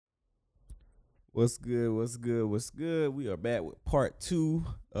What's good? What's good? What's good? We are back with part 2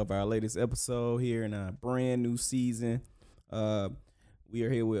 of our latest episode here in a brand new season. We are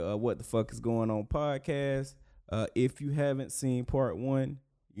here with What the Fuck is Going On podcast. If you haven't seen part 1,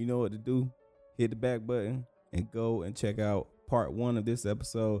 you know what to do. Hit the back button and go and check out part 1 of this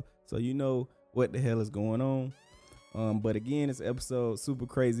episode so you know what the hell is going on. But again, this episode super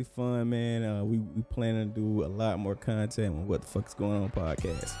crazy fun, man. We planning to do a lot more content on What the Fuck is Going On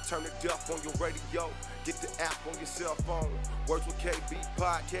podcast. Turn it up on your radio, get the app on your cell phone. Words with KB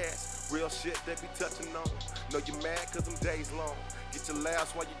podcast, real shit they be touching on. Know you mad cause them days long. Get your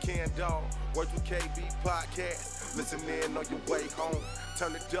laughs while you can, dawg. Words with KB podcast, listen in on your way home.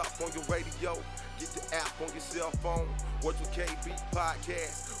 Turn it up on your radio, get the app on your cell phone. Words with KB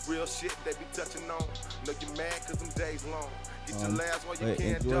podcast, real shit they be touching on. Know you mad cause them days long. Get your laughs while you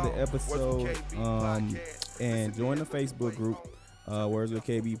can, enjoy dawg. the episode and join the Facebook group, Words with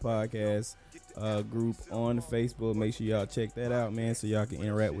KB podcast group on the Facebook. Make sure y'all check that out, man, so y'all can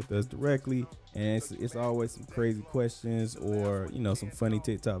interact with us directly. And it's always some crazy questions or some funny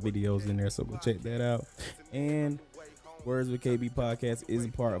TikTok videos in there, so go check that out. And Words with KB podcast is a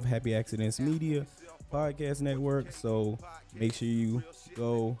part of Happy Accidents Media podcast network, so make sure you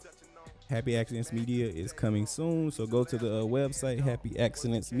go. Happy Accidents Media is coming soon, so go to the website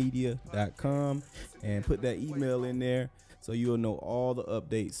happyaccidentsmedia.com and put that email in there so you'll know all the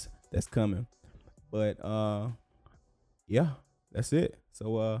updates that's coming. But yeah, that's it.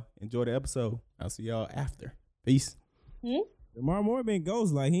 So enjoy the episode. I'll see y'all after. Peace. Lamar Moore been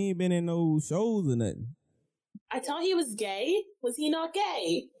ghost, like he ain't been in no shows or nothing. I thought he was gay. Was he not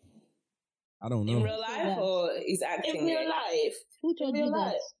gay? I don't know. In real life or he's acting? In real life. Who told you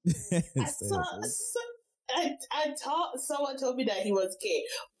that? I thought someone told me that he was gay.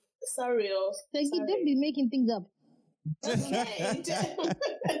 Sorry. So he don't be making things up. Okay.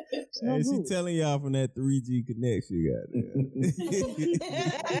 Hey, she telling y'all from that 3G connection you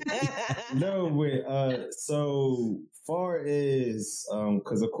got. No, but so far as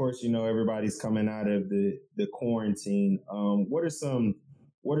because of course everybody's coming out of the quarantine. What are some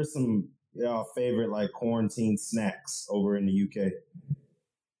y'all favorite like quarantine snacks over in the UK?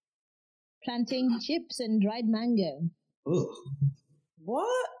 Plantain chips and dried mango. Ugh.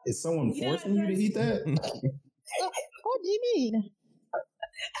 What? Is someone forcing you to eat that? What do you mean?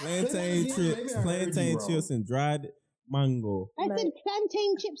 Plantain chips and dried mango. I said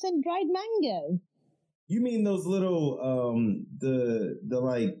plantain chips and dried mango. You mean those little the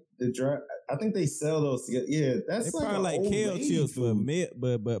dry? I think they sell those together. Yeah, that's probably like kale chips for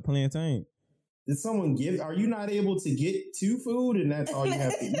but plantain. Did someone give? Are you not able to get to food and that's all you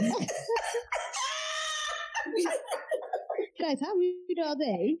have to eat? Guys, how rude are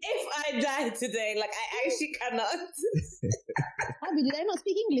they? If I die today, like I actually cannot. Abby, did I not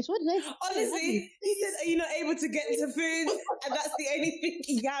speak English? What did I say? Honestly, he said, "Are you not able to get to food?" And that's the only thing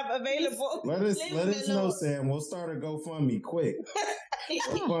you have available. Let us know, Sam. We'll start a GoFundMe quick.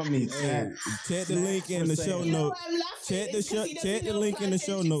 GoFundMe. Check the link in the show notes. Check the link in the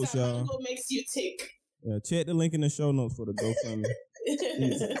show notes, y'all. Makes you tick. Yeah, check the link in the show notes for the GoFundMe.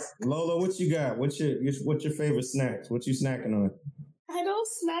 Lola, what you got? What's your favorite snacks? What you snacking on? I don't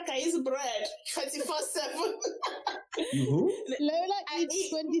snack. I eat bread 24/7. You who? Lola eats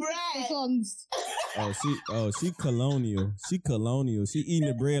 26 croissants. She colonial. She colonial. She eating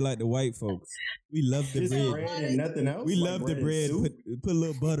the bread like the white folks. We love the bread and nothing else. We love the bread. Put a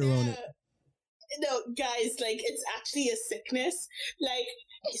little butter on it. No, guys, like it's actually a sickness. Like,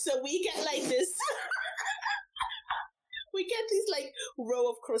 so we get like this. We get these like row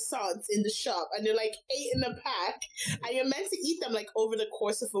of croissants in the shop and they're like 8 in a pack and you're meant to eat them like over the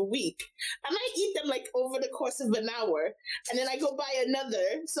course of a week. And I eat them like over the course of an hour and then I go buy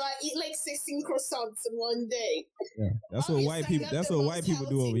another. So I eat like 16 croissants in one day. Yeah, that's what white people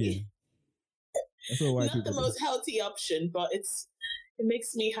do over here. That's what white people do. Not the most healthy option, but it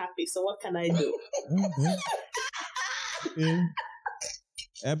makes me happy. So what can I do? Yeah.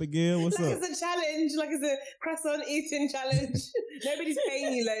 Abigail, what's up? It's a challenge, like it's a croissant eating challenge. Nobody's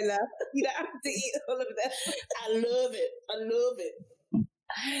paying you, Lola. You don't have to eat all of them. I love it.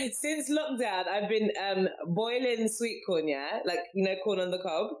 Since lockdown, I've been boiling sweet corn, like corn on the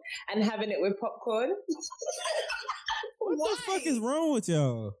cob, and having it with popcorn. What the fuck is wrong with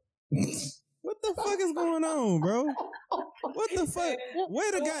y'all? What the fuck is going on, bro? What the fuck?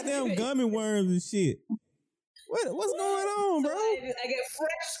 Where the goddamn gummy worms and shit? What's going on, bro? I get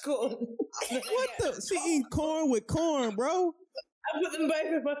fresh corn. What the? She eating corn with corn, bro. I put them both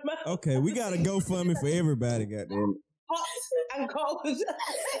in my mouth. Okay, we got to GoFundMe for everybody, goddamn. hot and cold.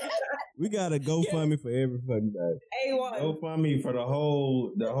 We got a GoFundMe for every fucking bag. A1. GoFundMe for the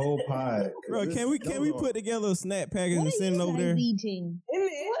whole pod. Bro, can we put together a snack package What and are send it you over guys there? eating? Isn't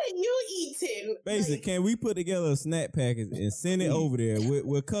it? What are you eating? Basic, Like, can we put together a snack package and send it over there?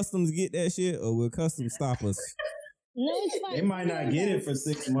 Will customs get that shit or will customs stop us? No, it's fine. They might not get it for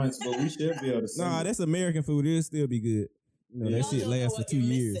 6 months, but we should be able to send Nah, it. that's American food. It'll still be good. You know, that y'all shit don't know lasts for what 2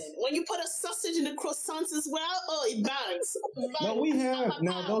 you're years. missing. When you put a sausage in the croissants as well, oh, it bangs. No, we have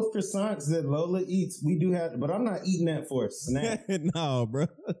now those croissants that Lola eats. We do have, but I'm not eating that for a snack. No, bro.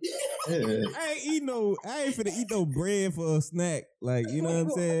 Yeah. I ain't finna eat no bread for a snack. Like, you know what I'm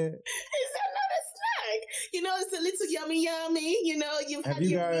saying? Is that not a snack? You know, it's a little yummy. You know, you've Have had you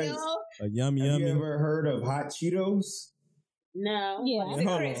your guys- meal. A yummy. Have you ever heard of hot Cheetos? No. Yeah.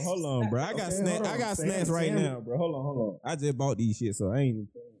 Hey, hold on, bro. I got Okay, snacks. hold I on. got Sam, snacks right Sam. now, bro. Hold on. I just bought these shit, so I ain't even.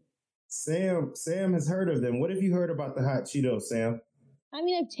 Sam has heard of them. What have you heard about the hot Cheetos, Sam? I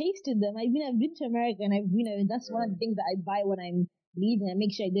mean, I've tasted them. I've been to America, and that's one of the things that I buy when I'm leaving. I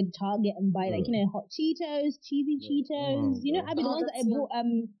make sure I go to Target and buy hot Cheetos, cheesy Cheetos. I've been the ones that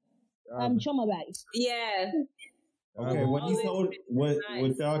I bought trauma bags. Yeah. Okay, what he's holding, what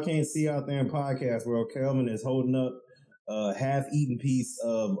y'all can't see out there in podcast world, Kelvin is holding up a half-eaten piece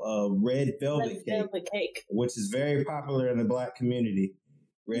of red velvet cake, which is very popular in the Black community.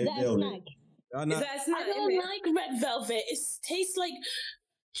 Red Is that a velvet. snack? Is that a snack? I don't like red velvet. It tastes like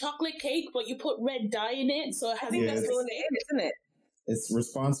chocolate cake, but you put red dye in it, so it has. I think Yeah, that's all it is, isn't it? It's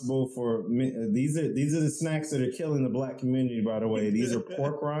responsible for these are the snacks that are killing the Black community. By the way, these are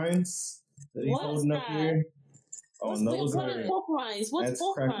pork rinds that he's What is holding up that? here. Oh, What's and those pork are rinds? What's that's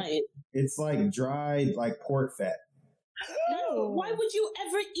pork crack- rind? it's like dried like pork fat. No, why would you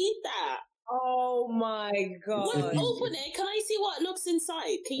ever eat that? Oh my god. Open it. Can I see what looks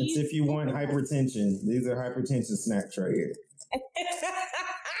inside? Can It's you? if you want hypertension. These are hypertension snacks right here.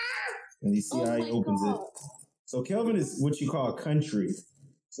 And you see Oh how he my opens God. it. So Kelvin is what you call country.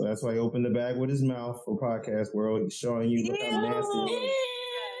 So that's why he opened the bag with his mouth for podcast world. He's showing you look how nasty it is.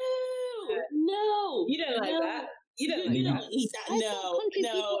 Ew! No, You don't like that. You don't like You that. don't eat that. I thought country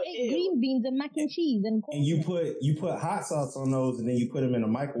people ate green beans and mac and cheese and corn. And you put hot sauce on those, and then you put them in a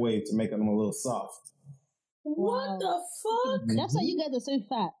microwave to make them a little soft. What the fuck? That's why you guys are so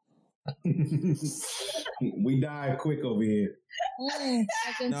fat. We died quick over here. I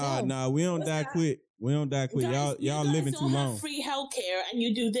can tell. Nah, we don't die quick. We don't die quick. Guys, Y'all you guys living too don't have long. free healthcare, and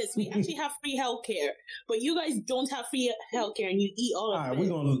you do this. We actually have free healthcare, but you guys don't have free healthcare, and you eat all All of right,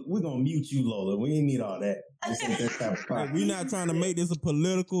 it. we're gonna mute you, Lola. We ain't need all that. This ain't that type of Hey, podcast. we not trying to make this a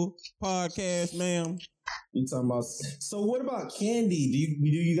political podcast, ma'am. You talking about? So what about candy? Do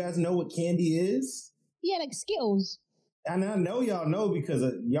you guys know what candy is? Yeah, like Skittles. And I know y'all know because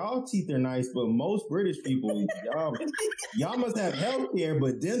y'all teeth are nice, but most British people, y'all must have health care,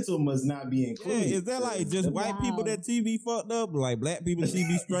 but dental must not be Yeah, included. is that like just white people that TV fucked up? Like black people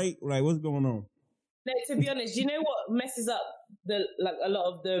TV straight? Like what's going on? No, to be honest, you know what messes up a lot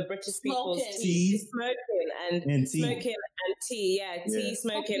of the British people's Smoking. tea? Is smoking And tea. smoking and tea. Yeah, tea, Yeah.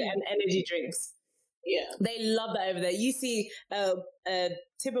 smoking, and energy drinks. Yeah. They love that over there. You see a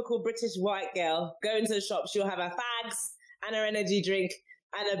typical British white girl go into the shop, she'll have her fags and her energy drink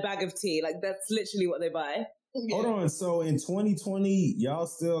and a bag of tea. Like that's literally what they buy. Hold on. So in 2020, y'all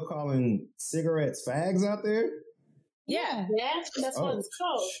still calling cigarettes fags out there? Yeah. Yeah, that's what it's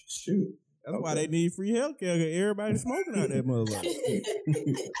called. Shoot. That's why they need free healthcare. Cause everybody's smoking out that motherfucker.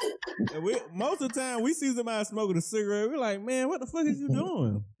 And most of the time, we see somebody smoking a cigarette. We're like, man, what the fuck is you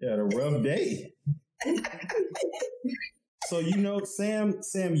doing? Yeah, a rough day. So Sam,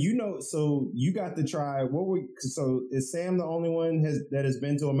 so you got to try. So is Sam the only one that has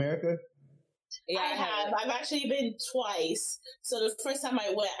been to America? Yeah, I have. I've actually been twice. So the first time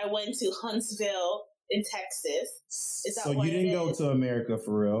I went to Huntsville in Texas. Is that So what you didn't it go is? to America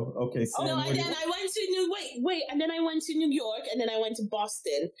for real? Okay, Sam. No, and then I went to and then I went to New York, and then I went to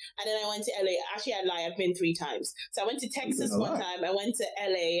Boston, and then I went to LA. Actually, I lie. I've been 3 times. So I went to Texas one time. I went to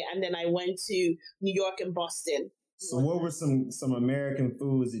LA, and then I went to New York and Boston. So what were some American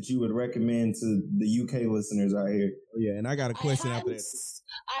foods that you would recommend to the UK listeners out here? Oh, yeah, and I got a question after that.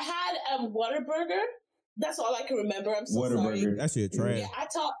 I had Whataburger. That's all I can remember. I'm so sorry. Whataburger. That shit trash. Yeah, I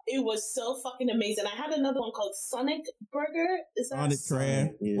thought it was so fucking amazing. I had another one called Sonic Burger. Is that Sonic trash.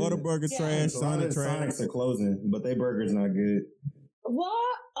 Yeah. Whataburger Yeah. trash. A lot Sonic of trash. Sonics are closing, but they burgers not good.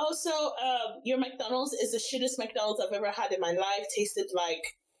 What? Also, your McDonald's is the shittest McDonald's I've ever had in my life. Tasted like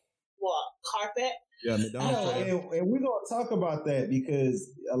what? Carpet. Yeah, McDonald's No, trash. and we're gonna talk about that because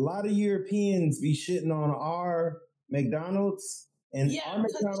a lot of Europeans be shitting on our McDonald's, And Yeah, our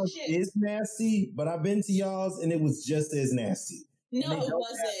McDonald's is nasty, but I've been to y'all's and it was just as nasty. No, it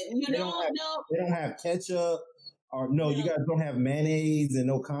wasn't. They don't have ketchup. Or no, you guys don't have mayonnaise and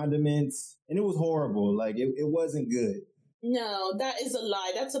no condiments. And it was horrible. Like, it wasn't good. No, that is a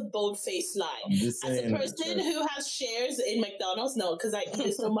lie. That's a bold-faced lie. As a person who has shares in McDonald's, no, because I eat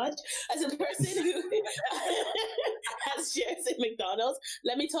it so much. As a person who has shares in McDonald's,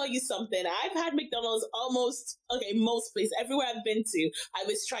 let me tell you something. I've had McDonald's most places. Everywhere I've been to, I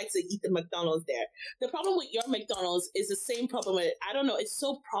always try to eat the McDonald's there. The problem with your McDonald's is the same problem with, I don't know, it's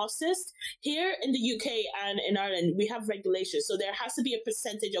so processed. Here in the UK and in Ireland, we have regulations. So there has to be a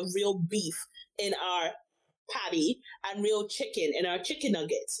percentage of real beef in our patty and real chicken in our chicken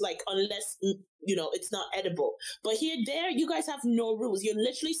nuggets, like, unless it's not edible. But there you guys have no rules. You're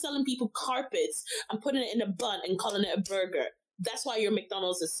literally selling people carpets and putting it in a bun and calling it a burger. That's why your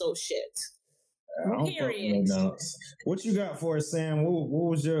McDonald's is so shit. Period. What you got for us, Sam?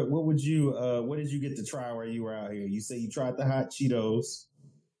 What did you get to try while you were out here? You say you tried the hot Cheetos.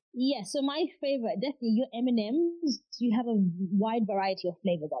 Yeah, so my favorite, definitely your M&Ms. You have a wide variety of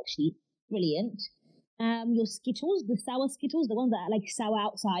flavors, actually. Brilliant. Your Skittles, the sour Skittles, the ones that are like sour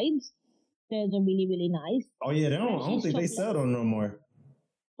outside, those are really, really nice. Oh yeah, I don't think they sell them no more.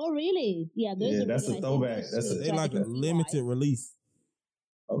 Oh really? Yeah, those are that's really a throwback. They like a limited release.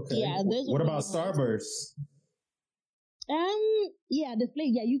 Okay. Yeah, those what are about really Starburst? Yeah, the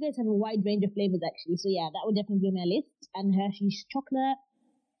flavor. Yeah, you guys have a wide range of flavors actually. So yeah, that would definitely be on my list. And Hershey's chocolate.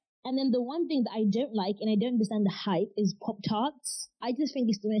 And then the one thing that I don't like, and I don't understand the hype, is Pop-Tarts. I just think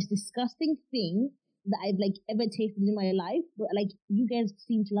it's the most disgusting thing that I've ever tasted in my life, but you guys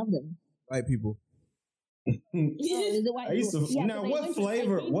seem to love them. White people.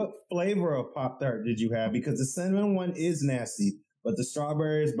 What flavor of Pop-Tart did you have? Because the cinnamon one is nasty, but the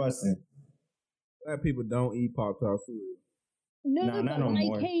strawberry is busting. White people don't eat Pop-Tarts. No, but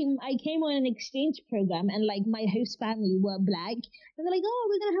when I came on an exchange program, and my host family were black, and they're like, "Oh,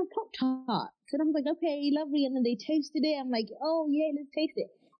 we're gonna have Pop-Tarts," and I'm like, "Okay, lovely." And then they toasted it. I'm like, "Oh yeah, let's taste it."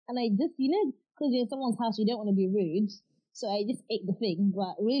 And I just, because you're in someone's house, you don't want to be rude, so I just ate the thing.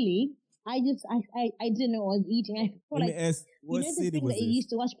 But really, I didn't know what I was eating. I felt Let me ask, what city was this? You used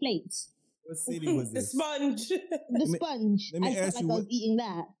to wash plates. What city was this? The sponge. The sponge. Let me ask you, I was eating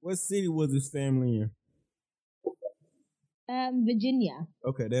that. What city was this family in? Virginia.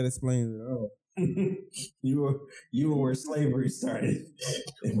 Okay, that explains it all. You were where slavery started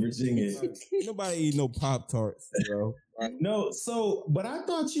in Virginia. Nobody eat no Pop-Tarts, bro. No, but I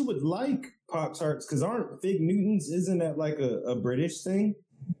thought you would like Pop-Tarts because aren't Fig Newtons? Isn't that like a British thing?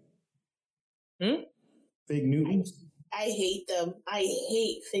 Fig Newtons. I hate them. I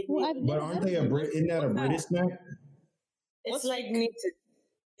hate Fig Newtons. But aren't they isn't that a British snack? It's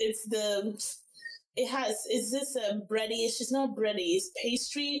is this a bready? It's just not bready. It's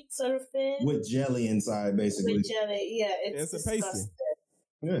pastry sort of thing. With jelly inside, basically. With jelly, yeah. It's a pastry.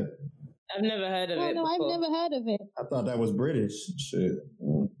 Yeah. I've never heard of it. No, I've never heard of it. I thought that was British. Shit.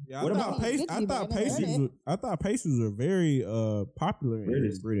 Yeah, what about pastries? I thought pastries were very popular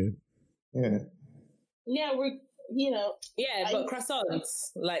in Britain. Yeah. Yeah, but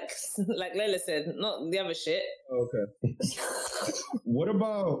croissants, like Layla said, not the other shit. Okay. What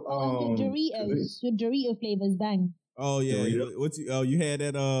about your Doritos? Your Dorito flavors, bang. Oh yeah, you had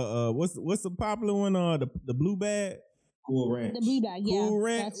that what's the popular one? The blue bag. Cool Ranch. The blue bag, yeah. Cool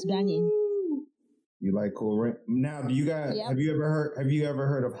Ranch. That's banging. You like Cool Ranch? Now, do you guys have you ever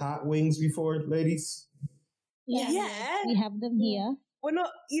heard of hot wings before, ladies? Yeah. We have them here. We're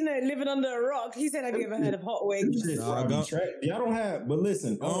not, living under a rock. He said, "Have you ever heard of hot wings?" Y'all don't have, but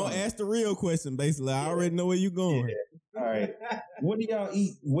listen. Ask the real question. Basically, I already know where you're going. Yeah. All right. What do y'all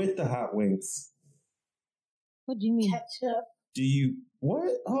eat with the hot wings? What do you mean? Ketchup. Do you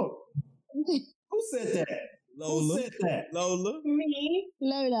what? Oh, who said that? Lola. Who said that? Lola. Me.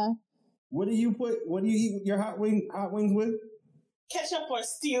 Lola. What do you eat your hot wings with? Ketchup or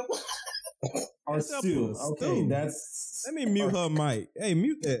stew. Or stew. Okay, that's. Let me mute her mic. Hey,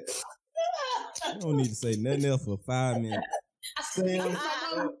 mute that. You don't need to say nothing else for 5 minutes. Sam,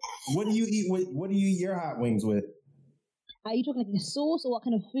 what do you eat your hot wings with? Are you talking like a sauce or what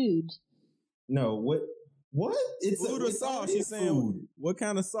kind of food? No, what? It's food or sauce? She's saying food. What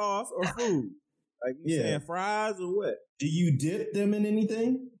kind of sauce or food? Like you saying fries or what? Do you dip them in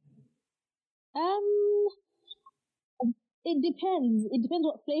anything? It depends. It depends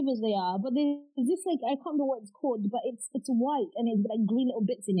what flavors they are. But there's this I can't remember what it's called, but it's white and it's got green little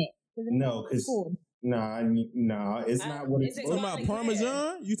bits in it. No, because it's not what it's called. What about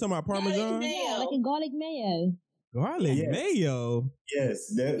Parmesan? You talking about Parmesan? Yeah, like a garlic mayo. Garlic mayo?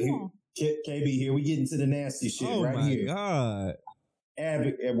 Yes. KB, here we get into the nasty shit oh right my here. God.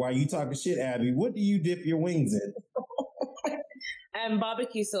 Abby, while you talking shit, Abby, what do you dip your wings in?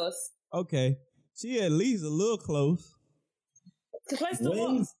 Barbecue sauce. Okay. She at least a little close. Close to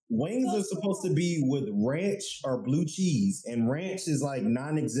what? Wings are supposed to be with ranch or blue cheese, and ranch is like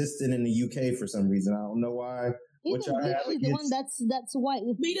non-existent in the UK for some reason. I don't know why. What y'all have the one that's white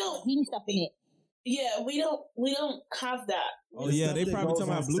with green stuff in it. Yeah, we don't have that. Oh yeah, they probably talking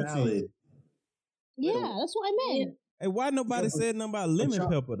about blue cheese. Yeah, that's what I meant. Hey, why nobody said nothing about lemon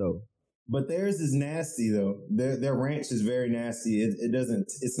pepper though? But theirs is nasty though. Their ranch is very nasty.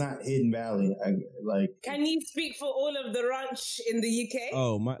 It's not Hidden Valley. Can you speak for all of the ranch in the UK?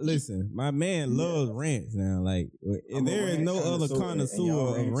 Oh my man loves ranch now. Like there is no other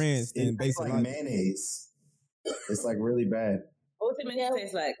connoisseur of ranch than basically like mayonnaise. It's like really bad. What's it meant to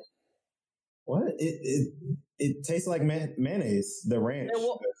taste like? What? It tastes like mayonnaise. The ranch.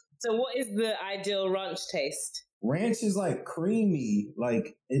 So what is the ideal ranch taste? Ranch is like creamy,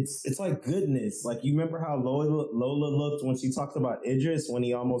 like it's like goodness. Like you remember how Lola looked when she talked about Idris when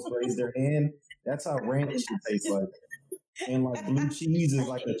he almost raised her hand? That's how ranch tastes like. And like blue cheese is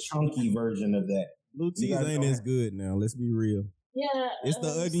like a chunky version of that. Blue cheese ain't as good now. Let's be real. Yeah, it's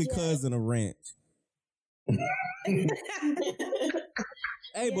the ugly cousin of ranch.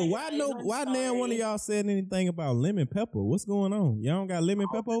 Hey, but why now one of y'all said anything about lemon pepper? What's going on? Y'all don't got lemon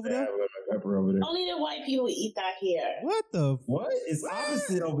pepper over there? Lemon pepper over there. Only the white people eat that here. What? It's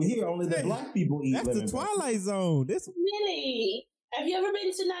opposite over here. Only the black people eat lemon pepper. That's the Twilight Zone. Really? Have you ever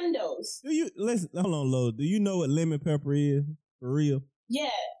been to Nando's? Hold on, Lo. Do you know what lemon pepper is for real? Yeah.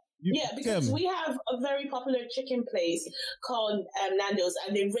 Because we have a very popular chicken place called Nando's,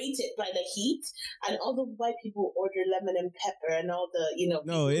 and they rate it by the heat. And all the white people order lemon and pepper, and all the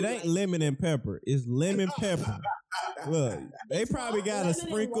No, it ain't lemon and pepper. It's lemon pepper. Look, they probably got a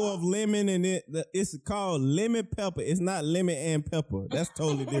sprinkle of lemon in it. It's called lemon pepper. It's not lemon and pepper. That's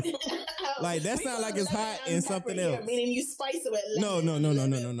totally different. Like that sounds like it's hot and something else. Meaning you spice it with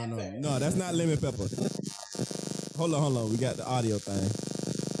lemon. No, that's not lemon pepper. Hold on. We got the audio thing.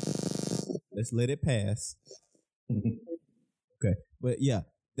 Let's let it pass. Okay. But yeah,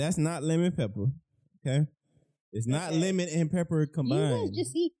 that's not lemon pepper. Okay. It's not lemon and pepper combined. You guys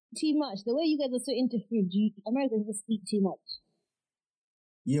just eat too much. The way you guys are so into food, Americans just eat too much.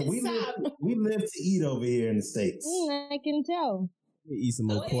 Yeah, we live to eat over here in the States. I can tell. We eat some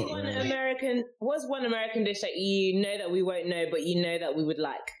more pork. What's one American dish that you know that we won't know, but you know that we would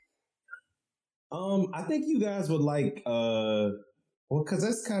like? I think you guys would like well, because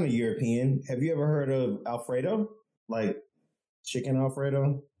that's kind of European. Have you ever heard of Alfredo? Like chicken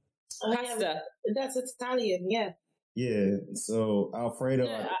Alfredo? Pasta. That's Italian, yeah. Yeah, so Alfredo.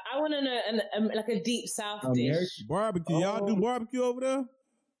 No, I want to know like a deep South dish. Barbecue. Y'all do barbecue over there?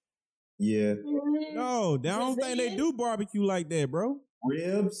 Yeah. No, I don't think they do barbecue like that, bro.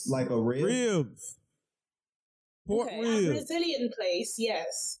 Ribs? Like a rib? Ribs. Pork ribs. A Brazilian place,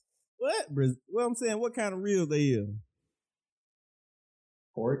 yes. What? Well, I'm saying, what kind of ribs they is?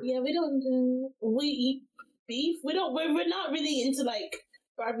 Pork? Yeah, we eat beef. We're not really into like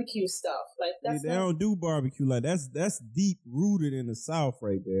barbecue stuff. Like that's they don't do barbecue like that's deep rooted in the South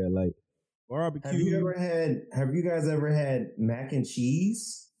right there. Like barbecue. Have you guys ever had mac and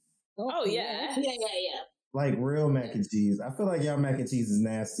cheese? Oh yeah. Like real mac and cheese. I feel like y'all mac and cheese is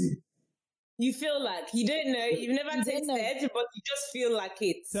nasty. You feel like you don't know, you've never tasted it, but you just feel like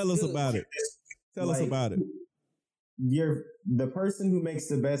it's Tell us about it. Tell us about it. The person who makes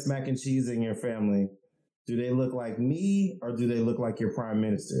the best mac and cheese in your family, do they look like me or do they look like your prime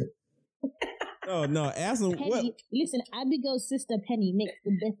minister? No. Ask them. Penny, listen, Abigail's sister Penny makes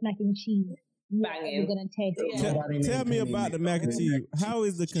the best mac and cheese. Banging. You're gonna taste. Tell me about the mac and cheese. How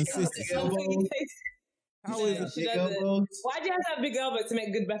is the consistency? How is it? Why do you have to have big elbows to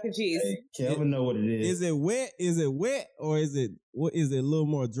make good mac and cheese? Hey, Kelvin know what it is. Is it wet or is it a little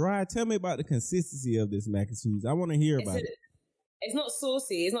more dry? Tell me about the consistency of this mac and cheese. I want to hear about it. It's not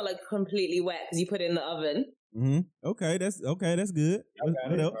saucy. It's not like completely wet because you put it in the oven. Mm-hmm. Okay, that's good.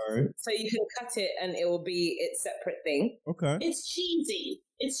 What else? Right. So you can cut it and it will be its separate thing. Okay. It's cheesy.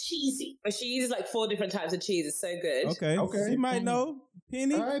 But she uses like 4 different types of cheese. It's so good. Okay. She might know.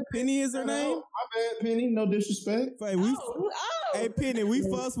 Penny. Right. Penny is her name. My bad, Penny. No disrespect. Hey, Penny, we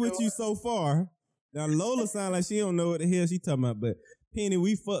fuss with you so far. Now Lola sound like she don't know what the hell she talking about, but Penny,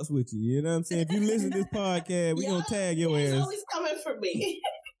 we fucks with you. You know what I'm saying? If you listen to this podcast, we gonna tag your ass. It's always coming for me.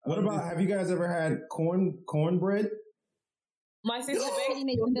 What about, have you guys ever had cornbread? My sister He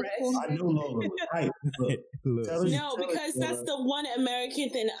made bakes the best corn. I know Lola. Right. Look, tell her- No, tell her, because that's Lola. the one American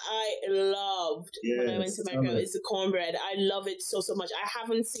thing I loved when I went to Yes, America tell her. is the cornbread. I love it so much. I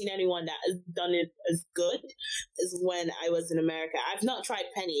haven't seen anyone that has done it as good as when I was in America. I've not tried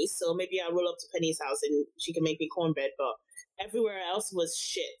Penny's, so maybe I'll roll up to Penny's house and she can make me cornbread, but everywhere else was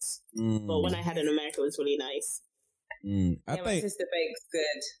shit. But when I had it in America, it was really nice. I my think sister bakes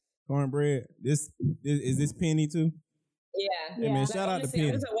good. cornbread. This is this Penny too? Yeah. Hey, man, Yeah. shout out to Honestly, I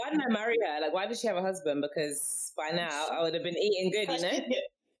Penny. was like, why didn't I marry her? Like, why did she have a husband? Because by now I would have been eating good, you know?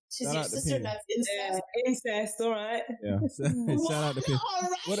 She's Shout your out to sister Penny. that's Yeah, incest. incest, all right. Yeah, shout out to Penny. All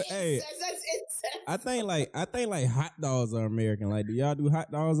right, What? Hey, incest, that's incest. I think like hot dogs are American. Like, do y'all do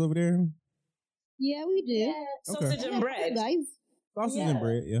hot dogs over there? Yeah, we do. Yeah. Sausage Yeah, and bread. guys. Sausage Yeah. and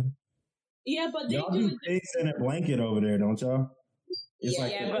bread. Yeah. Yeah, but they Y'all do do pigs in a blanket over there, don't y'all? It's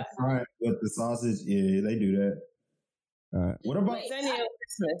like Yeah, the but- front with the sausage. Yeah, they do that. All right. What about It's only on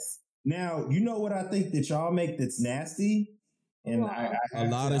Christmas. now? You know what I think that y'all make that's nasty, and What? I A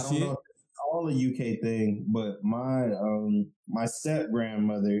lot of I don't shit. know if it's all a UK thing, but my step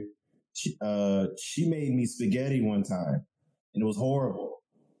grandmother, she made me spaghetti one time, and it was horrible.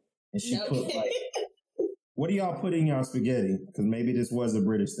 And she put Okay. like, what do y'all put in y'all spaghetti? Because maybe this was a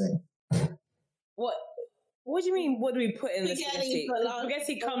British thing. What do you mean? What do we put in the Spaghetti, spaghetti? but like-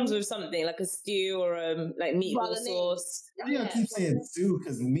 Spaghetti comes with something like a stew or like meatball Bolognese. sauce. Why do y'all keep saying stew?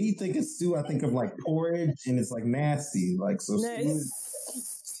 Because me thinking stew, I think of like porridge, and it's like nasty. Like so, No,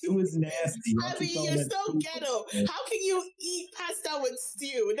 stew is nasty. Y'all I keep mean, calling you're that so stew. ghetto. How can you eat pasta with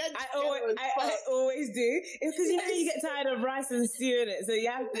stew? That's I ghetto always, as I fuck. always do. It's because you know you get tired of rice and stew in it, so you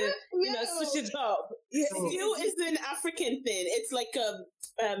have to, switch it up. Yeah, So- Stew is an African thing. It's like a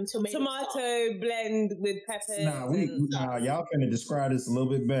tomato. sauce. tomato blend with peppers. Nah, y'all finna describe this a little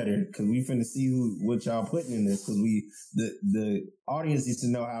bit better because we finna see what y'all putting in this because the audience needs to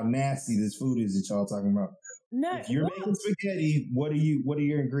know how nasty this food is that y'all talking about. No, If you're what? making spaghetti, what are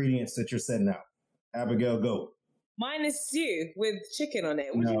your ingredients that you're setting out? Abigail, go. Mine is stew with chicken on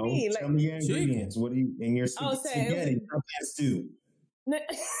it. What do you mean? Tell me your Chicken. ingredients. What do you in your Oh, so it spaghetti? was- Stop saying stew. No,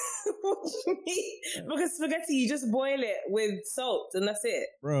 what do you mean? Because spaghetti, you just boil it with salt and that's it.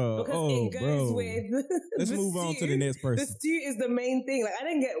 Bro. Because Oh, it goes bro. with. Let's the move on to stew. the next The person. stew is the main thing. Like I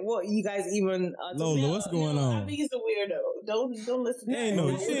didn't get what you guys even are talking Lola, about. what's going I on? think he's a weirdo. Don't listen. Ain't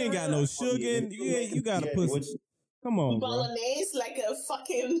no, she ain't got no sugar. In, you gotta put. Come on, bro. Bolognese like a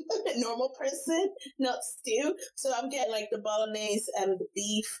fucking normal person, not stew. So I'm getting like the bolognese and the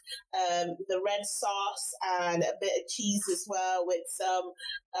beef, the red sauce, and a bit of cheese as well with some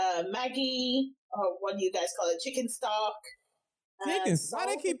Maggi, or what do you guys call it? Chicken stock. Chicken. Why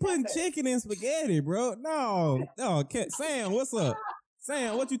they keep putting chicken in spaghetti, bro? No. Sam, what's up?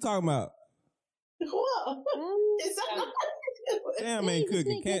 Sam, what you talking about? What? Is that Sam ain't Just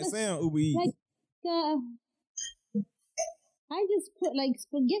cooking. make Can't it Sam Uber Eats. like, I just put like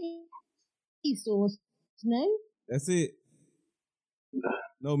spaghetti sauce. No, That's it.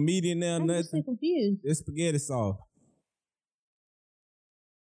 No meat in there, I'm just so nothing. confused. It's spaghetti sauce.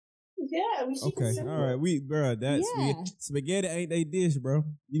 Yeah, we should Okay, all right. Bro, that's Yeah. spaghetti ain't they dish, bro.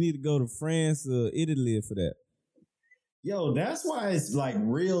 You need to go to France or Italy for that. Yo, that's why it's like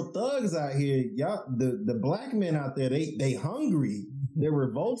real thugs out here. Y'all, the black men out there, they hungry. They're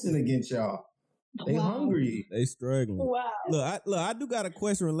revolting against y'all. They Wow. hungry. They struggling. Wow. Look, I do got a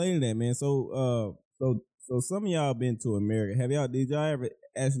question related to that, man. So some of y'all been to America. Did y'all ever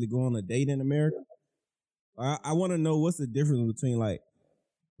actually go on a date in America? I want to know what's the difference between like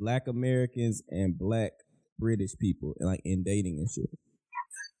Black Americans and Black British people, like in dating and shit.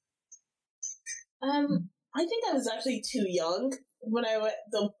 I think I was actually too young when I went.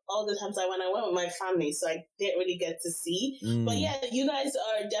 All the times I went with my family, so I didn't really get to see. But yeah, you guys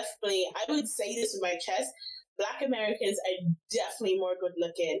are definitely. I would say this with my chest. Black Americans are definitely more good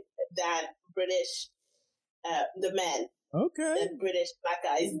looking than British, the men. Okay. The British black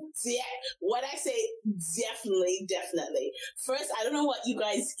guys. Yeah, what I say, definitely. First, I don't know what you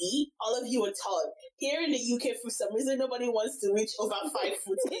guys eat. All of you are tall. Here in the UK, for some reason, nobody wants to reach over 5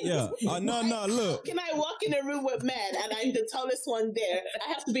 foot. Yeah. No. How Look. can I walk in a room with men and I'm the tallest one there?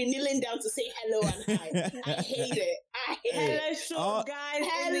 I have to be kneeling down to say hello and hi. I hate it. Hello, short all- guys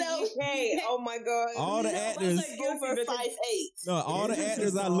Hello. in the UK. Oh my god. All the actors. Over 5'8". No, all the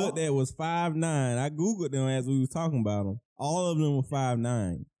actors I looked at was 5'9". I googled them as we was talking about them. All of them were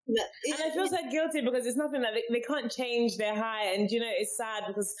 5'9". And I feel so guilty because it's nothing that they can't change their height, and it's sad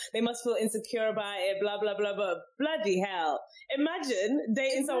because they must feel insecure about it. Blah blah blah blah. Bloody hell! Imagine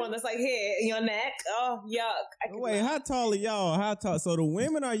dating someone that's like here in your neck. Oh yuck! I could Wait, not. how tall are y'all? How tall? So the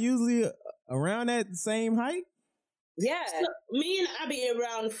women are usually around that same height? Yeah. So me and Abby are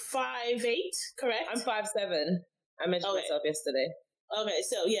around 5'8", correct? I'm 5'7". I measured myself yesterday. Okay,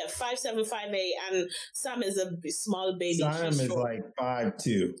 so yeah, 5'7", 5'8", and Sam is a small baby. Sam She's is short. like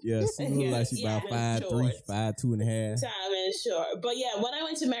 5'2". Yeah, she look like she's about 5'3", 5'2.5". Sam is short. But yeah, when I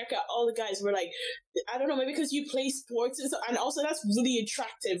went to America, all the guys were like, I don't know, maybe because you play sports and so, and also that's really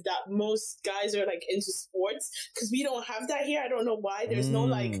attractive that most guys are like into sports because we don't have that here. I don't know why. There's no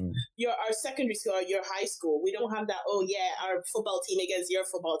like our secondary school or your high school. We don't have that. Oh yeah, our football team against your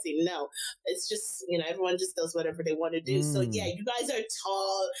football team. No, it's just everyone just does whatever they want to do. So yeah, you guys are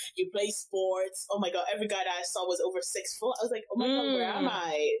tall. You play sports. Oh my god, every guy that I saw was over 6 foot. I was like, oh my god, where am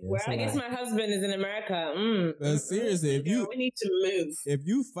I? I guess my husband is in America. But seriously, if we need to move. If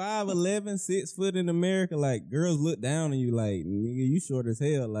you 5'11", 6 foot in America, like girls look down on you like, nigga, you short as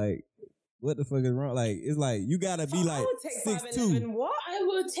hell. Like, what the fuck is wrong? Like, it's like you gotta be like 6'2". What? I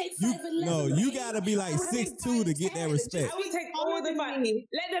would take 5'11". No, you gotta be like 6'2" to get that respect. I would take all the 5.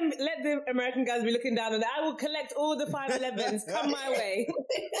 Let the American guys be looking down, and I will collect all the 5'11s. Come my way.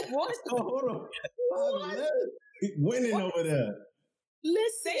 What? Oh, hold on. Winning over there. Listen,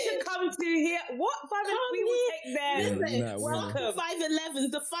 they should come to here. What 5'11"? We will take them. Listen, welcome 5'11",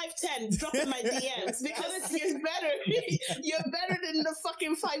 the 5'10", drop in my DMs because you're better. You're better than the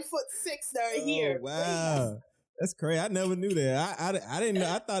fucking 5'6" that are here. Wow. That's crazy. I never knew that. I didn't know.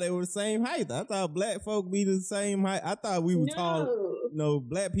 I thought they were the same height. I thought black folk be the same height. I thought we were tall. No,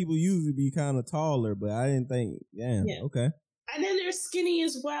 black people usually be kind of taller, but I didn't think. Damn. Yeah. Okay. And then they're skinny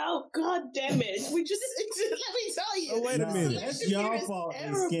as well. God damn it. We just let me tell you. Oh, wait a minute. That's y'all fault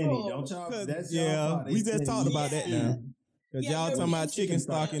they're skinny. Don't y'all? That's y'all fault. We just talked about that now. Because y'all talking about chicken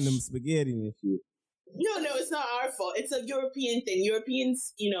stock and them spaghetti and shit. No, it's not our fault. It's a European thing.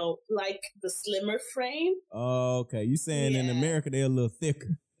 Europeans, like the slimmer frame. Oh, okay. You saying in America they're a little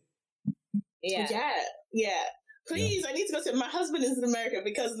thicker. Yeah. Please, I need to go to my husband is in America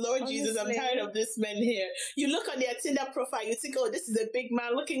because Lord Jesus, I'm tired of this man here. You look on their Tinder profile, you think, oh, this is a big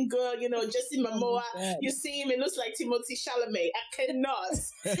man looking good, Jesse Momoa. You see him, it looks like Timothy Chalamet. I cannot.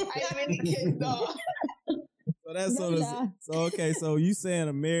 I really cannot. So that's okay. So you saying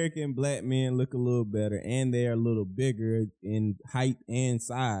American black men look a little better and they're a little bigger in height and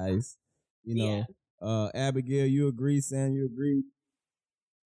size. Abigail, you agree? Sam, you agree?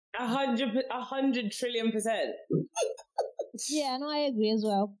 100 trillion%. Yeah, no, I agree as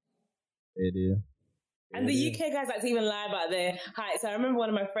well. It is. And the UK guys like to even lie about their heights. I remember one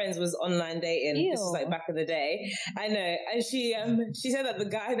of my friends was online dating. Ew. This was like back in the day. I know. And she said that the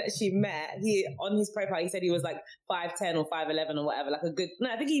guy that she met, on his profile, he said he was like 5'10" or 5'11" or whatever. Like I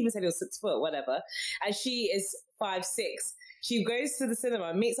think he even said he was 6 foot, whatever. And she is 5'6". She goes to the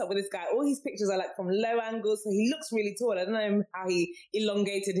cinema, meets up with this guy. All his pictures are like from low angles, so he looks really tall. I don't know how he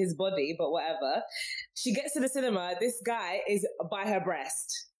elongated his body, but whatever. She gets to the cinema. This guy is by her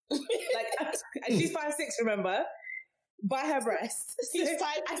breast. And she's 5'6", remember? By her breast. She's 5'3".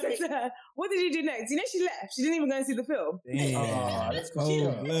 I said to her, what did you do next? She left. She didn't even go and see the film. Damn. Oh, that's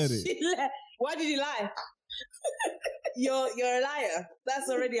cold-blooded. She left. Why did you lie? You're a liar. That's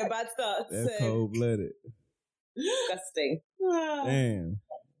already a bad start. That's cold-blooded. Disgusting. Damn.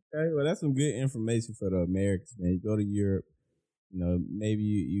 Okay, well, that's some good information for the Americans, man. You go to Europe, maybe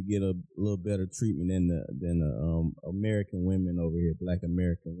you get a little better treatment than American women over here, black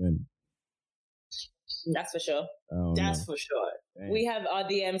American women. That's for sure. That's for sure. Damn. We have our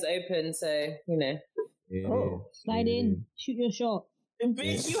DMs open, so slide in, shoot your shot.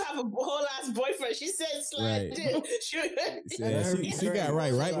 Bitch, you have a whole ass boyfriend. She said slide in. She got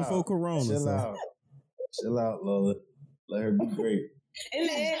right before Corona. Chill out, Lola. Let her be great.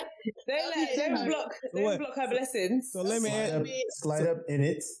 Don't block her blessings. So let me slide up in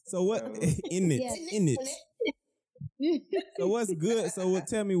it. So what in it? So what's good? So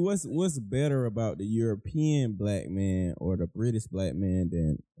tell me what's better about the European black man or the British black man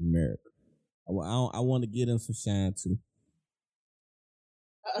than America? I want to get them some shine too.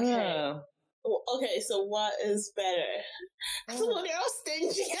 Okay. Okay, so what is better? Well, they're all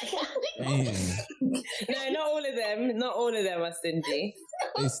stingy. No, not all of them. Not all of them are stingy.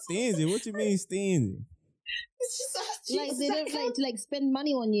 They stingy? What you mean stingy? It's just like they don't like to spend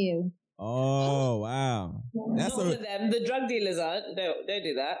money on you. Oh wow! That's not all of them. The drug dealers aren't. Don't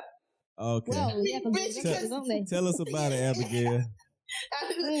do that. Okay. Well, yeah, don't they? Tell us about it, Abigail.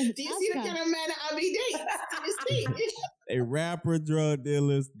 Do you see the kind of man that I be dating? A rapper, drug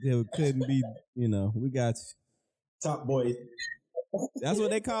dealers, they couldn't be, we got you. Top boy. That's what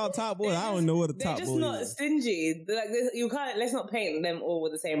they call top boy. I don't know what a top boy is. They're just not stingy. You can't, let's not paint them all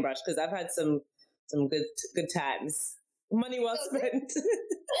with the same brush because I've had some good times. Money well spent.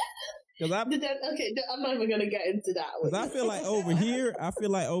 Because I'm not even gonna get into that. Because I feel like over here,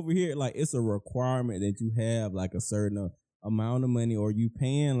 like it's a requirement that you have like a certain amount of money, or you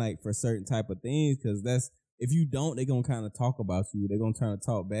paying like for certain type of things. Because that's if you don't, they're gonna kind of talk about you. They're gonna try to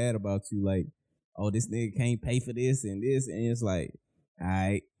talk bad about you, like, oh, this nigga can't pay for this, and it's like, all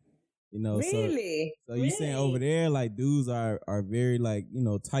right. You know, really? So you saying over there, like dudes are very like, you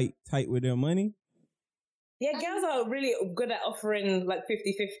know, tight with their money? Yeah, girls are really good at offering like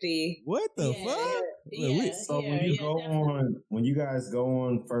 50-50. What the fuck? So when you guys go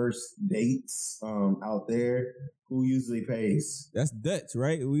on first dates out there, who usually pays? That's Dutch,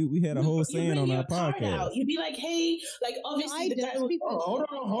 right? We had a whole saying on our podcast. You'd be like, hey, like obviously the guy would, hold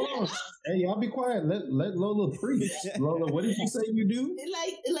on. Hey, y'all be quiet. Let Lola preach. Lola, what did you say you do?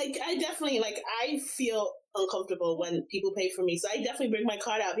 Like I definitely I feel uncomfortable when people pay for me, so I definitely bring my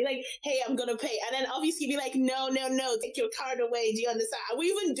card out, be like, hey, I'm gonna pay, and then obviously be like, no, take your card away. Do you understand? We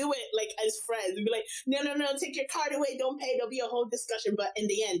even do it like as friends. We'd be like, no, take your card away, don't pay. There'll be a whole discussion, but in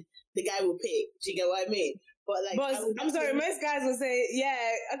the end, the guy will pay. Do you get what I mean? But I'm sorry, most guys will say, yeah,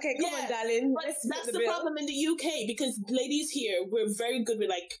 okay, come on, darling. But that's the problem in the UK, because ladies here, we're very good with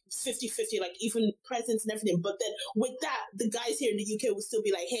like 50-50, like even presents and everything. But then with that, the guys here in the UK will still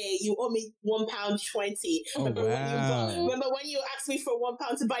be like, hey, you owe me £1.20. Remember when you asked me for £1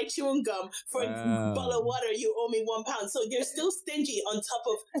 to buy chewing gum for a bottle of water, you owe me £1. So they're still stingy on top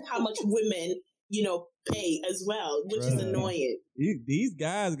of how much women, you know, pay as well, which is annoying. These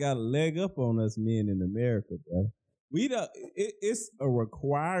guys got a leg up on us men in America, bro. It's a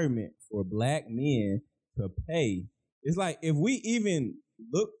requirement for black men to pay. It's like if we even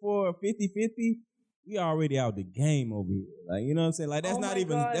look for a 50-50, we already out the game over here. Like, you know what I'm saying? Like that's not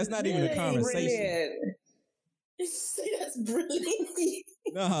even a conversation. That's brilliant.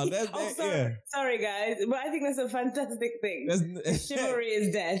 No, sorry, guys, but I think that's a fantastic thing. Chivalry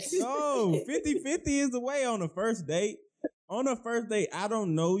is dead. No, 50-50 is the way on the first date. On the first date, I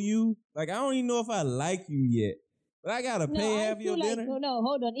don't know you. Like, I don't even know if I like you yet. But I gotta pay half your dinner. No,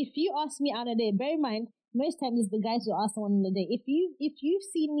 hold on. If you ask me on a date, bear in mind, most times it's the guys who ask someone on the date. If you've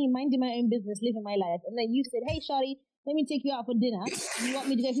seen me minding my own business, living my life, and then you said, hey, shawty, let me take you out for dinner. You want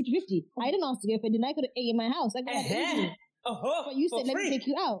me to go 50-50? I didn't ask to go for dinner. I could have ate in my house. I could have but you said, let me take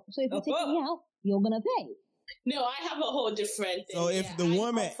you out. So if you're taking me out, you're going to pay. No, I have a whole different thing. So if the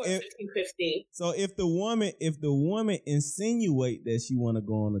woman, if the woman insinuate that she want to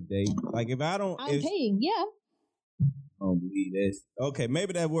go on a date, like if I don't, I'm paying, yeah. I don't believe this. Okay,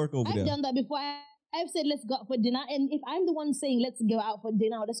 maybe that work over there. I've done that before. I've said, let's go out for dinner. And if I'm the one saying, let's go out for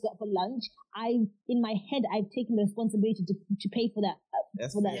dinner or let's go out for lunch, in my head, I've taken the responsibility to pay for that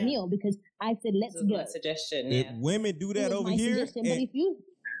meal because I said, let's go. That's a suggestion, if women do that over here.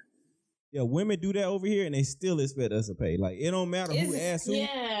 Women do that over here and they still expect us to pay. Like, it don't matter who asks who.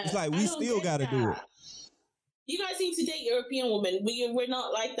 It's like, we still got to do it. You guys need to date European women. We're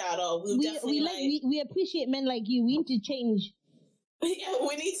not like that at all. We appreciate men like you. We need to change. Yeah,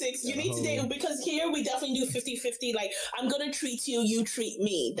 we need to. You need to date, because here we definitely do 50-50. Like, I'm gonna treat you, you treat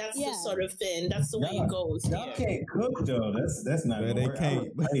me. That's the sort of thing. That's the way it goes. Y'all can't cook though. That's not. They can't.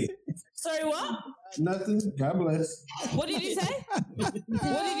 Sorry, what? Nothing. God bless. What did you say? What did you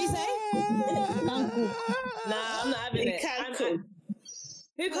say? Nah, I'm not having it.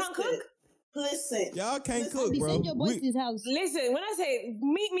 Who can't cook? Listen, y'all can't cook, bro. Send your boys to his house. Listen, when I say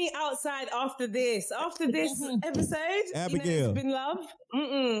meet me outside after this episode, Abigail, it's been love.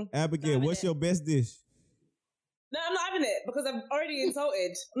 Abigail, what's your best dish? No, I'm not having it because I've already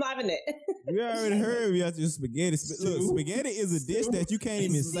insulted. I'm not having it. We already heard we have to spaghetti. Look, spaghetti is a dish that you can't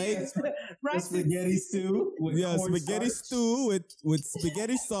even say. Spaghetti stew. Spaghetti stew with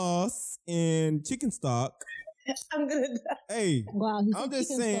spaghetti sauce and chicken stock. I'm gonna die. Hey, wow, I'm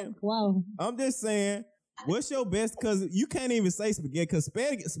just saying. Wow. I'm just saying. What's your best? Because you can't even say spaghetti. Because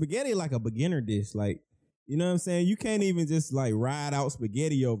spaghetti is like a beginner dish. Like, you know what I'm saying? You can't even just like ride out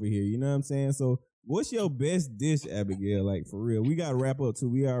spaghetti over here. You know what I'm saying? So, what's your best dish, Abigail? Like, for real, we gotta wrap up too.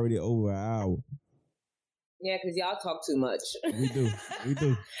 We already over an hour. Yeah, because y'all talk too much. We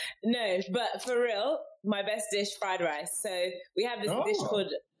do. No, but for real, my best dish, fried rice. So we have this dish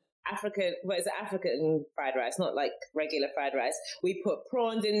called African fried rice, not like regular fried rice. We put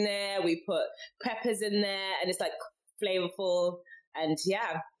prawns in there, we put peppers in there, and it's like flavorful and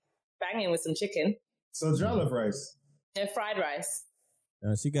banging with some chicken. So jollof rice. And fried rice.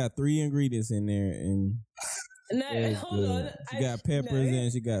 She got 3 ingredients in there, and hold on. She got peppers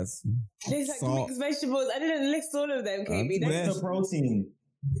and she got there's like salt. Mixed vegetables. I didn't list all of them, KB. That's the protein.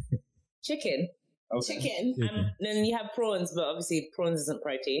 Chicken. Okay. Chicken. Then you have prawns, but obviously prawns isn't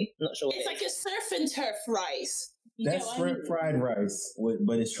protein. I'm not sure what it's like a surf and turf rice. That's shrimp fried rice,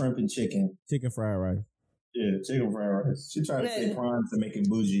 but it's shrimp and chicken. Chicken fried rice. Yeah, chicken fried rice. She tried to say prawns to make it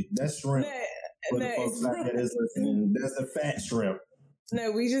bougie. That's shrimp. For the folks out there that's listening, that's the fat shrimp.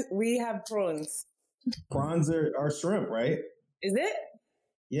 No, we have prawns. Prawns are shrimp, right? Is it?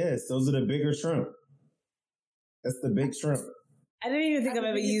 Yes, those are the bigger shrimp. That's the big shrimp. I didn't even think I've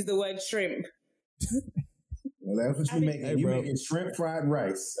ever used the word shrimp. Well, that's what you making. You making shrimp fried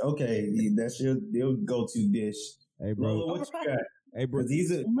rice. Okay, that's your go-to dish. Hey, bro. Lola, what you got? Hey, bro.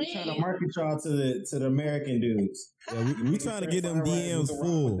 We're trying to market y'all to the American dudes. Yeah, we trying to get them DMs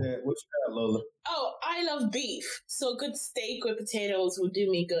full. What you got, Lola? Oh, I love beef. So good steak with potatoes will do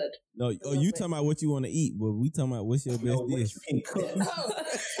me good. No, you talking about what you want to eat, but we talking about what's your best dish. You can cook.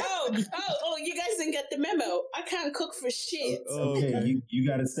 Oh, you guys didn't get the memo. I can't cook for shit. Okay, you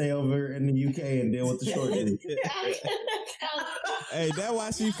got to stay over in the UK and deal with the shortage. Hey, that's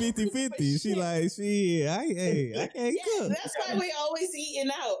why she 50-50. She like, I can't cook. That's why we always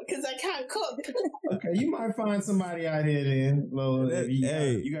eating out, because I can't cook. Okay, you might find somebody out here then, Lola.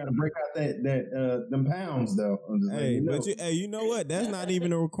 You got to break out them pounds though. Hey, but you know what? That's not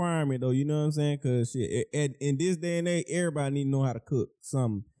even a requirement though. You know what I'm saying? Because in this day and age, everybody need to know how to cook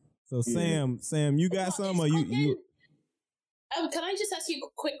something. So Sam, you got some or you? Can I just ask you a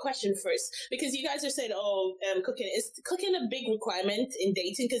quick question first? Because you guys are saying, cooking. Is cooking a big requirement in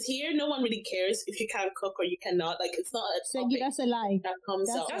dating? Because here, no one really cares if you can't cook or you cannot. Like, it's not a topic. That's a lie. That comes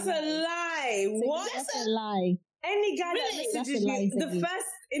up. That's a lie. What? That's a lie. Any guy Really? that messages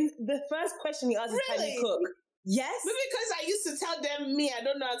you, the first question he asks is, can you cook? Yes. Maybe because I used to tell them, I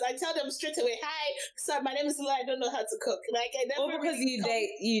don't know. I tell them straight away, hi, sir, my name is Lola, I don't know how to cook. Like, I never. Or because you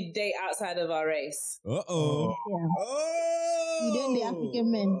date outside of our race. Uh-oh. Yeah. Oh. You don't the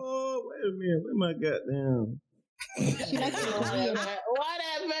African men. Oh, wait a minute. Where my goddamn? She likes to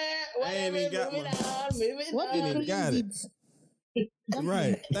Whatever. Moving What on. the Got it.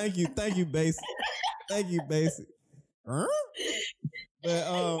 Right. Thank you, Basic. Thank you, Basic. Huh?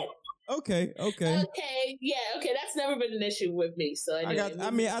 But Okay. Yeah. Okay. That's never been an issue with me. So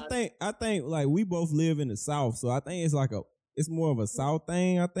I think like we both live in the South, so I think it's more of a South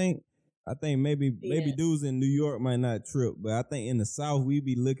thing. I think maybe dudes in New York might not trip, but I think in the South we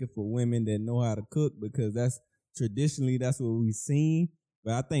be looking for women that know how to cook because that's traditionally what we've seen.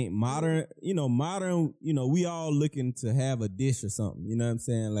 But I think modern, we all looking to have a dish or something. You know what I'm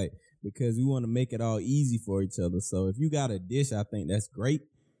saying? Like because we want to make it all easy for each other. So if you got a dish, I think that's great.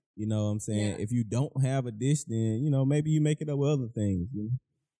 You know what I'm saying? Yeah. If you don't have a dish, then, maybe you make it up with other things,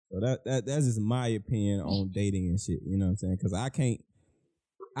 So that's just my opinion on dating and shit, you know what I'm saying? Because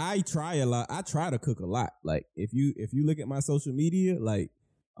I try a lot. I try to cook a lot. Like, if you look at my social media, like,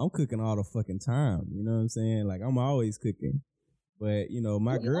 I'm cooking all the fucking time, you know what I'm saying? Like, I'm always cooking. But,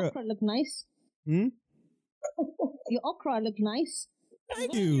 my girl. Your okra look nice. Your okra look nice.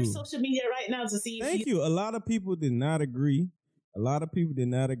 Thank you. You. Your social media right now to see. Thank you. A lot of people did not agree. Lola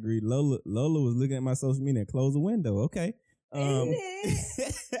was looking at my social media and closed the window. Okay. What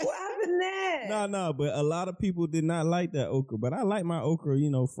happened there? No, but a lot of people did not like that okra. But I like my okra,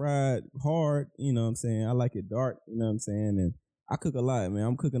 fried hard. You know what I'm saying? I like it dark. You know what I'm saying? And I cook a lot, man.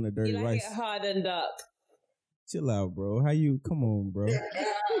 I'm cooking a dirty rice. It hard and dark. Chill out, bro. Come on, bro.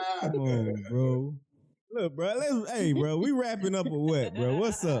 Come on, bro. Look, bro. Hey, bro. We wrapping up or what, bro?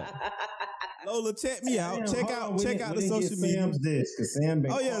 What's up? Lola, check me out. Check out the social media. Sam's dish, because Sam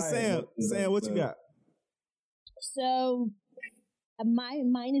been quiet. Sam, what you got? So,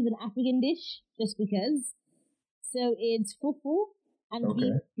 mine is an African dish, just because. So it's fufu and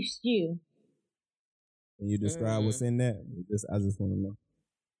beef stew. Can you describe what's in that? I just want to know.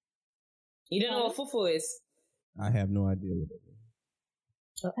 You don't know what fufu is? I have no idea what it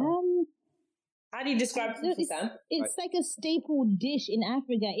is. How do you describe fufu, Sam? It's like a staple dish in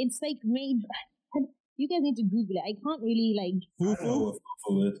Africa. It's like made. You guys need to Google it. I can't really fufu.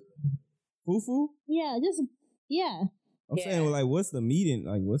 Fufu? Yeah, I'm saying, well, like, what's the meat in?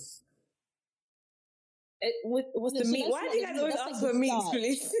 Like, what's the meat? Why do you guys always ask for meat,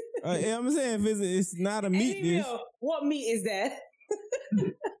 please? I'm saying if it's not a meat dish. What meat is there?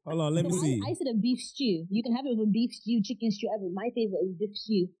 Hold on, let me see. I said a beef stew. You can have it with a beef stew, chicken stew. My favorite is beef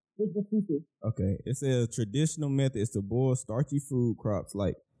stew with the fufu. Okay, it says traditional method is to boil starchy food crops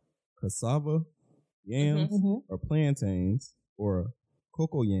like cassava, yams, or plantains, or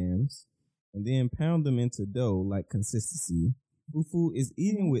cocoa yams, and then pound them into dough-like consistency. Fufu is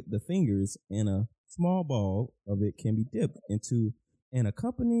eaten with the fingers, and a small ball of it can be dipped into an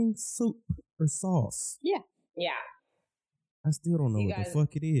accompanying soup or sauce. Yeah. I still don't know what the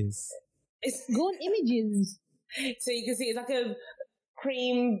fuck it is. It's go on images. So you can see it's like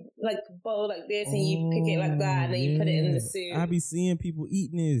cream like bowl like this, and you pick it like that, and then you put it in the soup. I be seeing people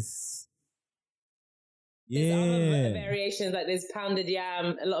eating this. There's other variations, like there's pounded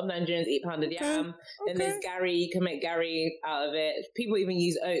yam. A lot of Nigerians eat pounded yam. Then there's gari. You can make gari out of it. People even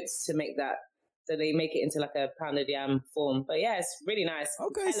use oats to make that. So they make it into like a pounded yam form. But yeah, it's really nice.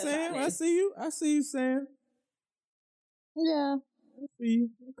 Okay, Sam. I see you, Sam. Yeah. I see you.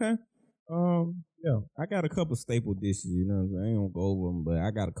 Okay. Yeah, I got a couple staple dishes, you know what I'm saying? I ain't gonna go over them, but I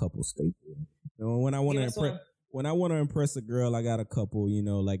got a couple staple. You know, when I want to impress a girl, I got a couple, you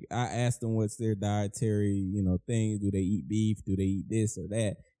know, like I ask them what's their dietary, you know, things. Do they eat beef? Do they eat this or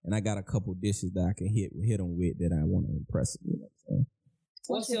that? And I got a couple dishes that I can hit them with that I want to impress them, you know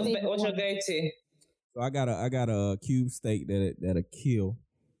what I'm saying? What's your go-to? So I got a cube steak that'll kill.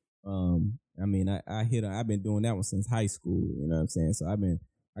 I mean, I've been doing that one since high school, you know what I'm saying? So I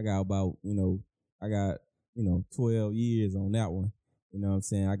got about, 12 years on that one. You know what I'm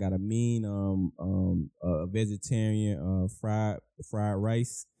saying? I got a mean vegetarian fried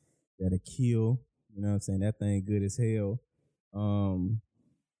rice that'll kill. You know what I'm saying? That thing good as hell.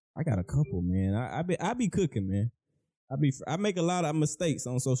 I got a couple, man. I be cooking, man. I make a lot of mistakes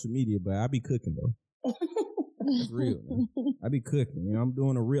on social media, but I be cooking though. That's real, man. I be cooking. You know, I'm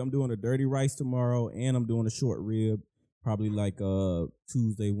doing a dirty rice tomorrow, and I'm doing a short rib, probably like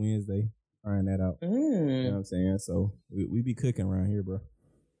Tuesday, Wednesday. Trying that out. You know what I'm saying? So we be cooking around here, bro.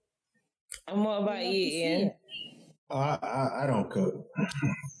 And what about you, Ian? I don't cook.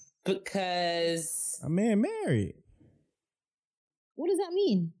 Because a man married. What does that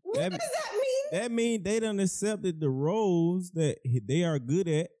mean? What does that mean? That means they done accepted the roles that they are good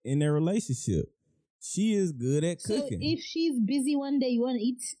at in their relationship. She is good at cooking. So if she's busy one day, you want to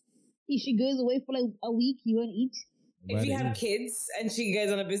eat. If she goes away for like a week, you want to eat. If you have kids and she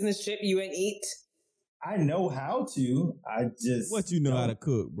goes on a business trip, you won't eat. I know how to. I just what you know how to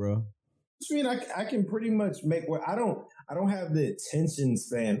cook, bro. I mean, I can pretty much make what I don't have the attention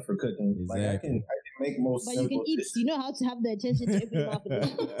span for cooking. Exactly. Like I can make most. But you can eat. dishes. You know how to have the attention to every part of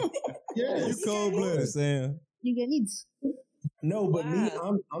it. Yes. You cold blooded, Sam. You can eat. No, but me,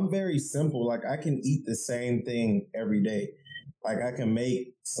 I'm very simple. Like I can eat the same thing every day. Like I can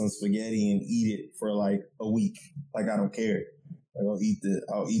make some spaghetti and eat it for like a week. Like I don't care. Like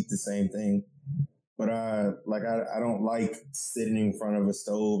I'll eat the same thing. But I don't like sitting in front of a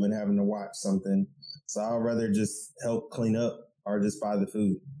stove and having to watch something. So I'd rather just help clean up or just buy the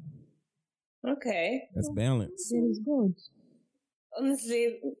food. Okay. That's balance. That is good.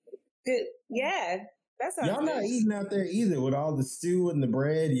 Honestly, good. Yeah. That sounds Y'all not eating out there either with all the stew and the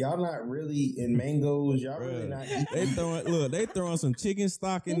bread. Y'all not really in mangoes. Y'all really not eating. They throwing some chicken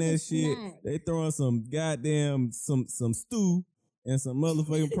stock in that shit. They throwing some goddamn some stew and some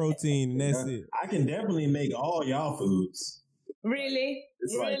motherfucking protein, and that's it. I can definitely make all y'all foods. Really?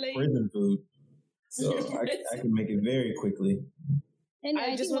 It's like prison food. So I can make it very quickly. And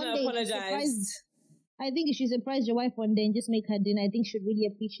I just want to apologize. I think you should surprise your wife one day and just make her dinner. I think she'd really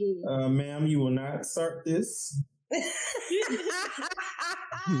appreciate it. Ma'am, you will not start this. Good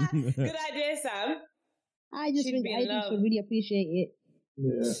idea, Sam. I think she'd really appreciate it.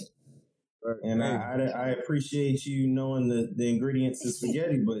 Yeah. And I appreciate you knowing the ingredients of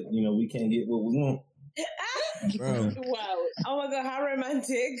spaghetti, but we can't get what we want. Bro. Wow. Oh my God, how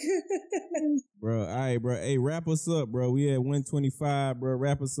romantic. Bro, all right, bro. Hey, wrap us up, bro. We at 125, bro.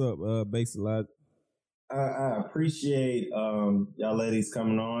 Wrap us up, Baselot. I appreciate y'all ladies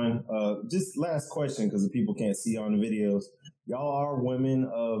coming on. Just last question, because the people can't see on the videos. Y'all are women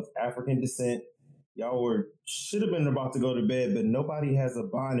of African descent. Y'all should have been about to go to bed, but nobody has a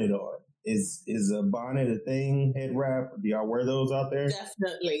bonnet on. Is a bonnet a thing? Head wrap? Do y'all wear those out there?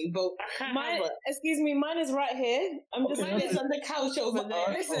 Definitely, but mine is right here. I'm just it's on the couch over there.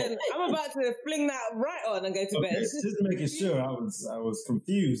 Listen, I'm about to fling that right on and go to bed. Just making sure. I was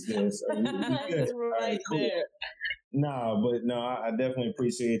confused there. So it's right there. Nah, but no, I definitely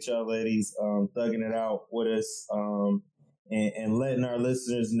appreciate y'all ladies thugging it out with us and letting our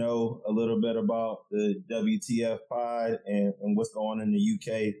listeners know a little bit about the WTF pod and what's going on in the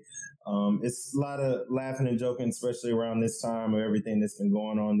UK. It's a lot of laughing and joking, especially around this time of everything that's been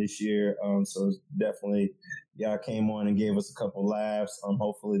going on this year. So definitely y'all came on and gave us a couple laughs.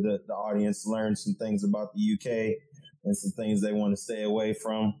 Hopefully the audience learned some things about the UK and some things they want to stay away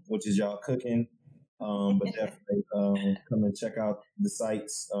from, which is y'all cooking. But definitely come and check out the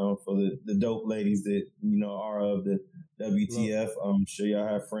sites for the dope ladies that are of the WTF. I'm sure y'all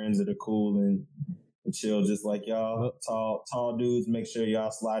have friends that are cool and chill just like y'all. Tall dudes, make sure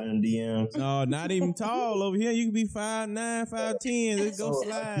y'all slide in DMs. No, not even tall over here. You can be 5'9", 5'10". Let's go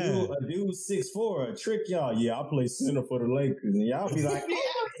slide. A dude 6'4", trick y'all. Yeah, I play center for the Lakers, and y'all be like,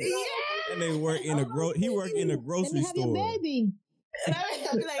 and they work in a he work in a grocery Let me have store. your baby. And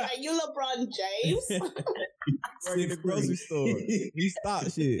I'll be like, are you LeBron James? Work in a grocery store. He stop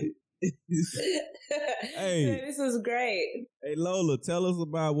shit. Hey, this was great. Hey Lola, tell us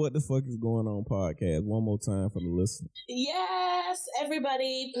about What the Fuck is Going On podcast one more time for the listener. Yes,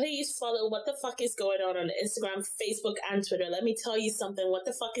 everybody, please follow What the Fuck is Going On Instagram, Facebook, and Twitter. Let me tell you something. What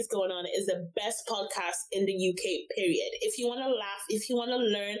the Fuck is Going On is the best podcast in the UK, period. If you want to laugh, if you want to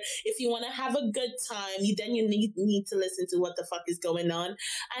learn, if you want to have a good time, then you need to listen to What the Fuck is Going On.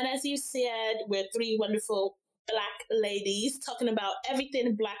 And as you said, we're three wonderful Black ladies talking about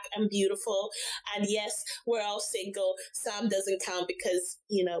everything Black and beautiful. And yes, we're all single. Sam doesn't count because,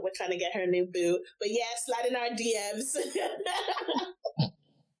 we're trying to get her new boo. But yeah, slide in our DMs.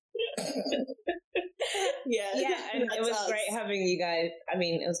 Yeah, and it was great having you guys. I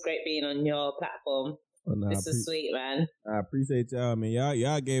mean, it was great being on your platform. This is sweet, man. I appreciate y'all, man.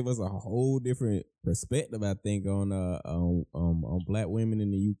 Y'all gave us a whole different perspective, I think, on Black women in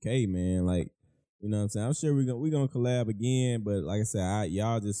the UK, man. Like, you know what I'm saying? I'm sure we're gonna collab again, but like I said,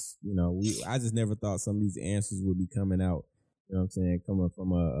 y'all just, I just never thought some of these answers would be coming out. You know what I'm saying? Coming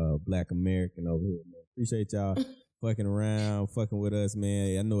from a Black American over here, man. Appreciate y'all fucking around, fucking with us,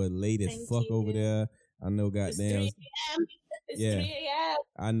 man. I know it's late as fuck over there. I know, goddamn. It's 3 a.m.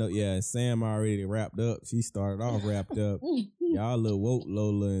 I know, yeah. Sam already wrapped up. She started off wrapped up. Y'all little woke,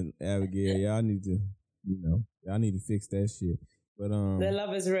 Lola and Abigail. Y'all need to, y'all need to fix that shit. But the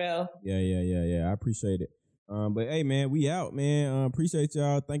love is real. Yeah. I appreciate it. But hey, man, we out, man. Appreciate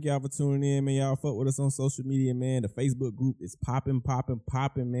y'all. Thank y'all for tuning in, man. Y'all fuck with us on social media, man. The Facebook group is popping,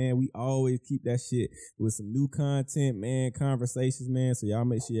 man. We always keep that shit with some new content, man. Conversations, man. So y'all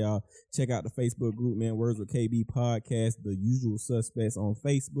make sure y'all check out the Facebook group, man. Words with KB Podcast. The Usual Suspects on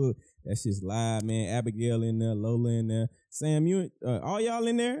Facebook. That shit's live, man. Abigail in there, Lola in there. Sam, all y'all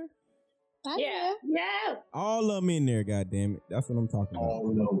in there? Yeah. All of them in there, goddamn it. That's what I'm talking about.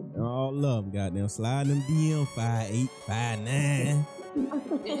 All of them, goddamn. Slide them DM 5859.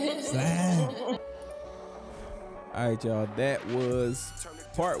 Slide. All right, y'all. That was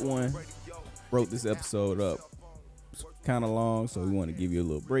part 1. Broke this episode up. It's kind of long, so we want to give you a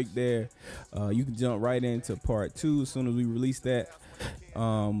little break there. You can jump right into part 2 as soon as we release that.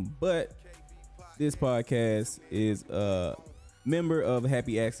 But this podcast is member of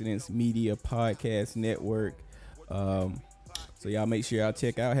Happy Accidents Media Podcast Network. So y'all make sure y'all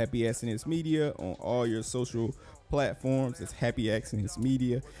check out Happy Accidents Media on all your social platforms. It's Happy Accidents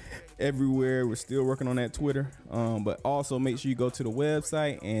Media everywhere. We're still working on that Twitter. But also make sure you go to the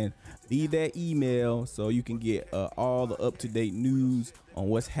website and leave that email so you can get all the up-to-date news on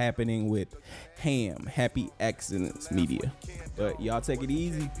what's happening with HAM, Happy Accidents Media. But y'all take it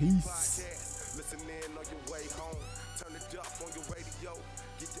easy. Peace.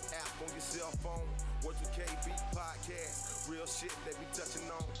 Real shit that we touching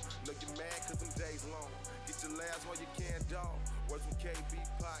on. Know you're mad cause them days long. Get your laughs while you can, dog. Words with KB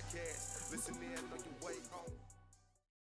Podcast. Listen in on your way home.